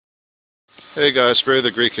Hey guys, Spray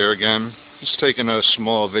the Greek here again. Just taking a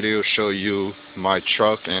small video to show you my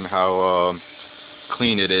truck and how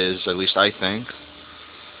clean it is, at least I think.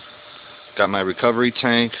 Got my recovery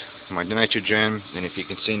tank, my nitrogen, and if you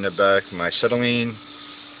can see in the back, my acetylene.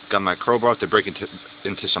 Got my crowbar to break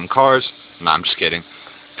into some cars. Nah, I'm just kidding.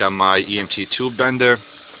 Got my EMT tube bender.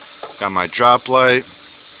 Got my drop light.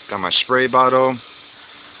 Got my spray bottle.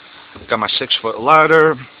 Got my 6-foot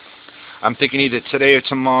ladder. I'm thinking either today or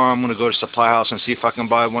tomorrow I'm going to go to Supply House and see if I can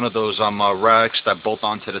buy one of those racks that bolt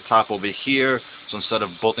onto the top over here. So instead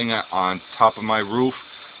of bolting it on top of my roof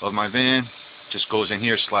of my van, just goes in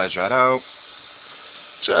here, slides right out.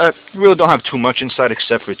 So I really don't have too much inside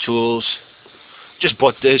except for tools. Just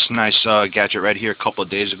bought this nice gadget right here a couple of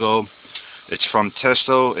days ago. It's from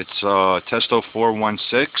Testo. It's Testo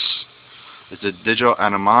 416. It's a digital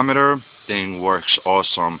anemometer. Thing works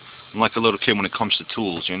awesome. I'm like a little kid when it comes to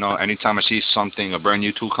tools, you know. Anytime I see something, a brand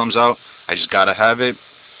new tool comes out, I just gotta have it.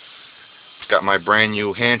 Got my brand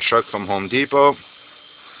new hand truck from Home Depot.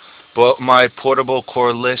 Bought my portable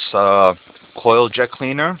cordless coil jet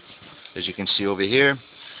cleaner, as you can see over here.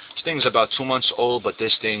 This thing's about 2 months old, but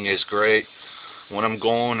this thing is great. When I'm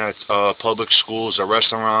going at public schools or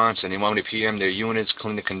restaurants and they want me to PM their units,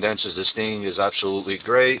 clean the condensers, this thing is absolutely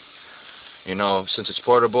great. You know, since it's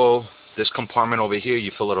portable, this compartment over here,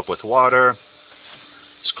 you fill it up with water.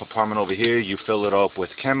 This compartment over here, you fill it up with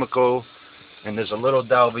chemical. And there's a little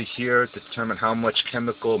valve here to determine how much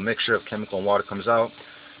chemical, mixture of chemical and water comes out.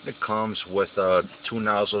 It comes with 2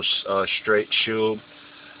 nozzles straight tube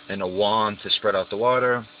and a wand to spread out the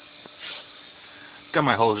water. Got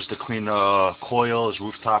my hoses to clean coils,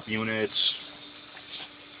 rooftop units.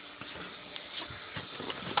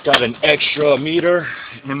 Got an extra meter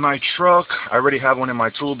in my truck. I already have one in my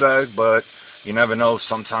tool bag, but you never know.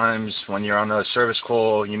 Sometimes when you're on a service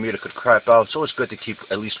call, your meter could crap out. So it's good to keep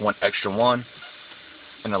at least one extra one.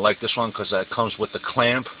 And I like this one because it comes with the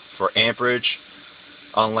clamp for amperage.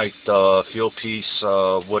 Unlike the fuel piece,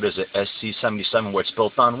 what is it, SC77, where it's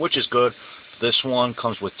built on, which is good. This one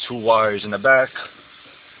comes with 2 wires in the back.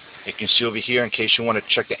 You can see over here in case you want to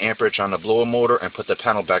check the amperage on the blower motor and put the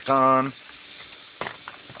panel back on.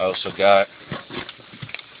 I also got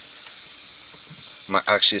my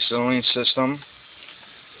acetylene system,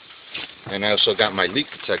 and I also got my leak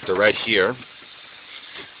detector right here.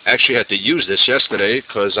 I actually had to use this yesterday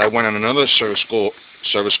because I went on another service call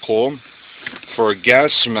for a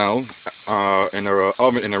gas smell in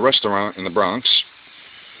a restaurant in the Bronx.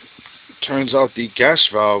 Turns out the gas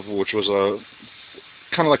valve, which was a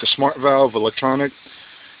kind of like a smart valve, electronic,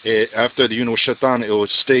 after the unit was shut down, it would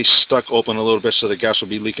stay stuck open a little bit so the gas would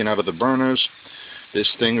be leaking out of the burners. This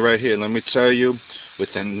thing right here, let me tell you,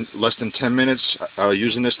 within less than 10 minutes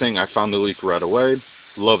using this thing, I found the leak right away.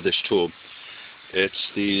 Love this tool. It's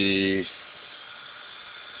the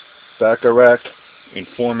Hvac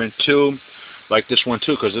Informant 2. Like this one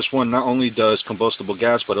too, because this one not only does combustible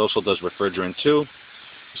gas, but also does refrigerant too.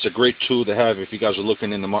 It's a great tool to have if you guys are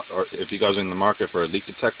looking in the if you guys are in the market for a leak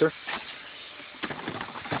detector.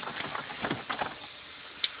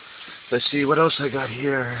 Let's see what else I got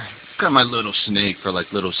here. Got my little snake for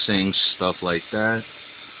like little sinks, stuff like that.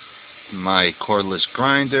 My cordless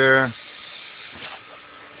grinder.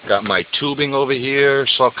 Got my tubing over here,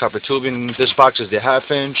 soft copper tubing. This box is the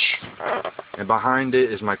 1/2 inch. And behind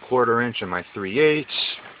it is my 1/4 inch and my 3/8.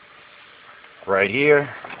 Right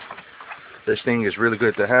here. This thing is really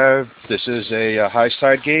good to have. This is a high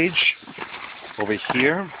side gauge over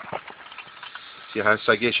here. See a high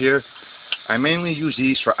side gauge here? I mainly use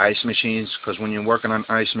these for ice machines because when you're working on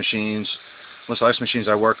ice machines, most ice machines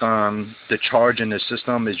I work on, the charge in the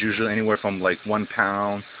system is usually anywhere from like 1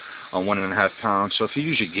 pound or 1.5 pounds. So if you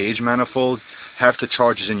use your gauge manifold, half the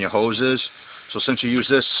charge is in your hoses. So since you use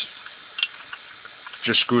this,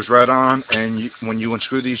 just screws right on, and when you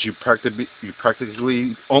unscrew these, you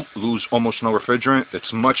practically lose almost no refrigerant.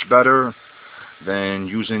 It's much better than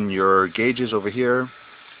using your gauges over here.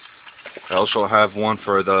 I also have one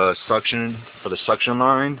for the suction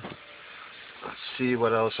line. Let's see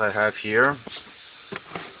what else I have here.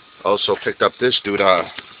 Also picked up this dude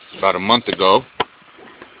about a month ago.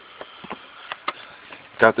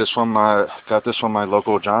 Got this from my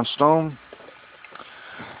local Johnstone.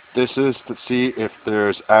 This is to see if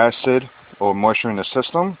there's acid or moisture in the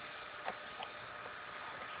system.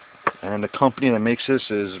 And the company that makes this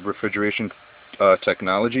is Refrigeration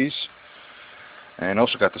Technologies. And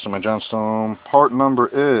also got this on my Johnstone. Part number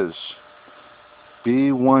is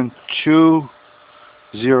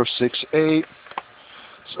B12068.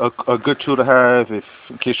 It's a good tool to have in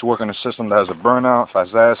case you work on a system that has a burnout, if it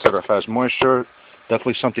has acid or if it has moisture.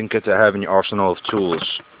 Definitely something good to have in your arsenal of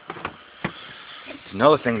tools.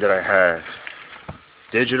 Another thing that I have,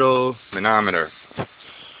 digital manometer.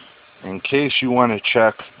 In case you want to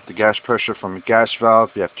check the gas pressure from a gas valve,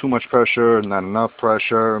 if you have too much pressure, not enough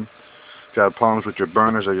pressure, if you have problems with your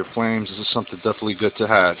burners or your flames, this is something definitely good to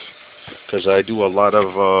have. Because I do a lot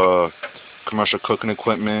of commercial cooking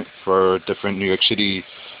equipment for different New York City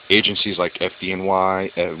agencies like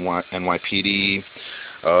FDNY, NYPD,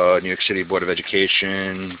 New York City Board of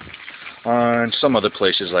Education, and some other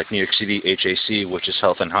places like New York City HAC, which is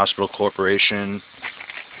Health and Hospital Corporation.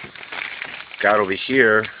 Got over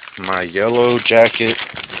here my yellow jacket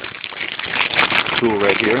tool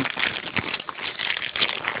right here.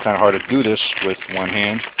 Kind of hard to do this with one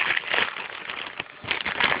hand.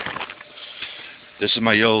 This is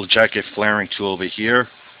my yellow jacket flaring tool over here.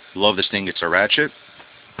 Love this thing. It's a ratchet.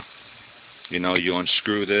 You know, you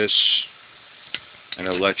unscrew this and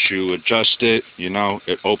it lets you adjust it. You know,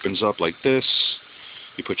 it opens up like this.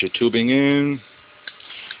 You put your tubing in.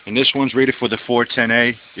 And this one's rated for the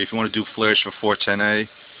 410A. If you want to do flares for 410A,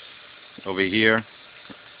 over here.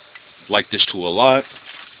 Like this tool a lot.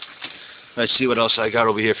 Let's see what else I got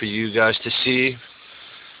over here for you guys to see.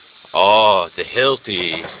 Oh, the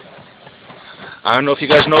Hilti. I don't know if you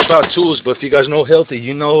guys know about tools, but if you guys know Hilti,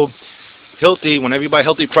 you know Hilti, whenever you buy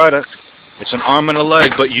Hilti product, it's an arm and a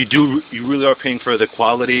leg, but you really are paying for the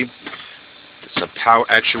quality. It's a power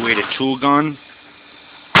actuated tool gun.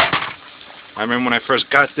 I remember when I first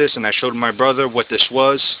got this and I showed my brother what this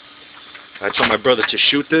was. I told my brother to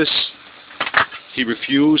shoot this. He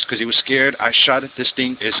refused because he was scared. I shot it. This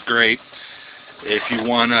thing is great. If you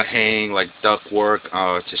want to hang like ductwork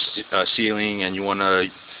to ceiling and you want to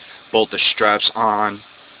bolt the straps on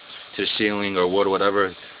to the ceiling or wood or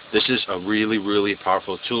whatever, this is a really, really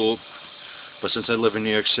powerful tool. But since I live in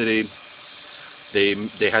New York City, they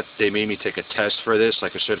made me take a test for this,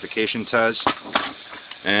 like a certification test.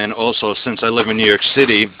 And also, since I live in New York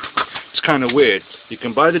City, it's kind of weird. You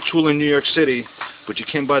can buy the tool in New York City, but you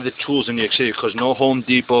can't buy the tools in New York City because no Home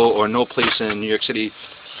Depot or no place in New York City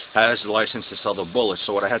has the license to sell the bullets.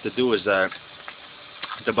 So what I had to do is that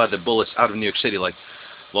I had to buy the bullets out of New York City, like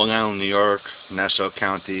Long Island, New York, Nassau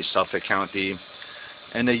County, Suffolk County,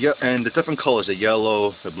 and the different colors, the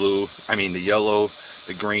yellow, the blue, the yellow,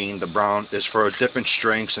 the green, the brown, is for different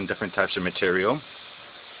strengths and different types of material.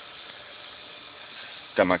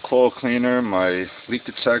 Got my coil cleaner, my leak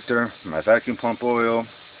detector, my vacuum pump oil.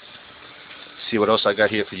 See what else I got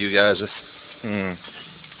here for you guys.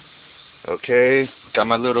 Okay, got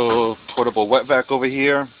my little portable wet vac over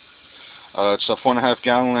here. It's a 4.5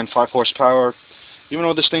 gallon, 5 horsepower. Even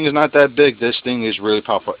though this thing is not that big, this thing is really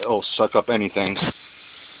powerful. It'll suck up anything.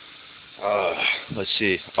 Let's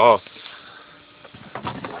see. Oh,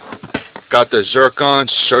 got the Zircon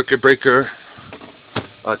circuit breaker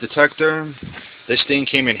detector. This thing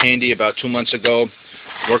came in handy about 2 months ago.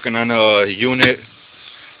 Working on a unit,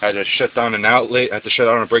 had to shut down an outlet. Had to shut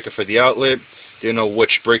down a breaker for the outlet. Didn't know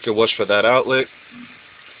which breaker was for that outlet.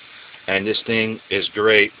 And this thing is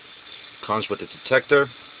great. Comes with a detector.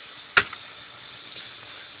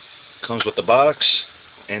 Comes with the box.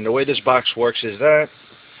 And the way this box works is that,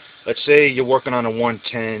 let's say you're working on a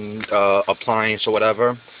 110 appliance or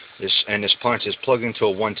whatever, and this appliance is plugged into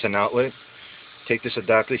a 110 outlet. Take this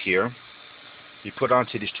adapter here. You put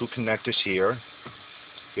onto these two connectors here,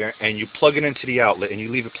 and you plug it into the outlet, and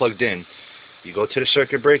you leave it plugged in. You go to the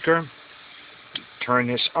circuit breaker, turn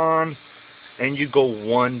this on, and you go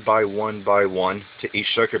one by one to each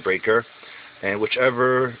circuit breaker, and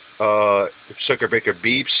whichever circuit breaker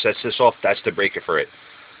beeps, sets this off, that's the breaker for it.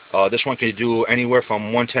 This one can do anywhere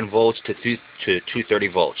from 110 volts to 230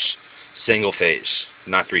 volts, single phase,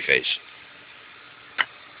 not 3-phase.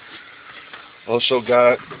 Also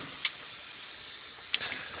got,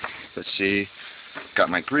 let's see, got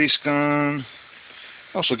my grease gun.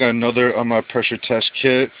 Also got another pressure test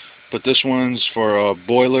kit, but this one's for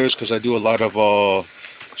boilers because I do a lot of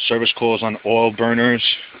service calls on oil burners.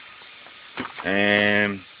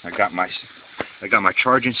 And I got my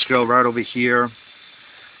charging scale right over here.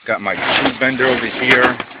 Got my tube bender over here.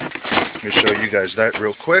 Let me show you guys that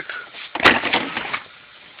real quick.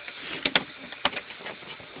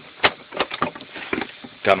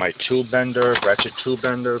 Got my tube bender, ratchet tube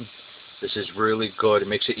bender. This is really good. It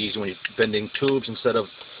makes it easy when you're bending tubes instead of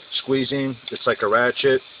squeezing. It's like a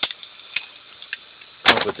ratchet.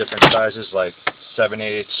 Comes with different sizes like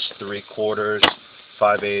 7/8, 3/4,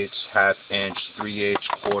 5/8, 1/2 inch, 3/8,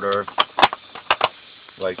 quarter,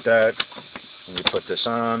 like that. And you put this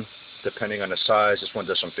on, depending on the size. This one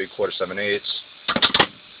does some 3/4, 7/8.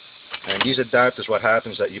 And these adapters, what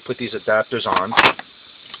happens is that you put these adapters on,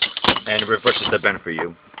 and it reverses the bend for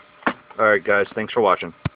you. Alright guys, thanks for watching.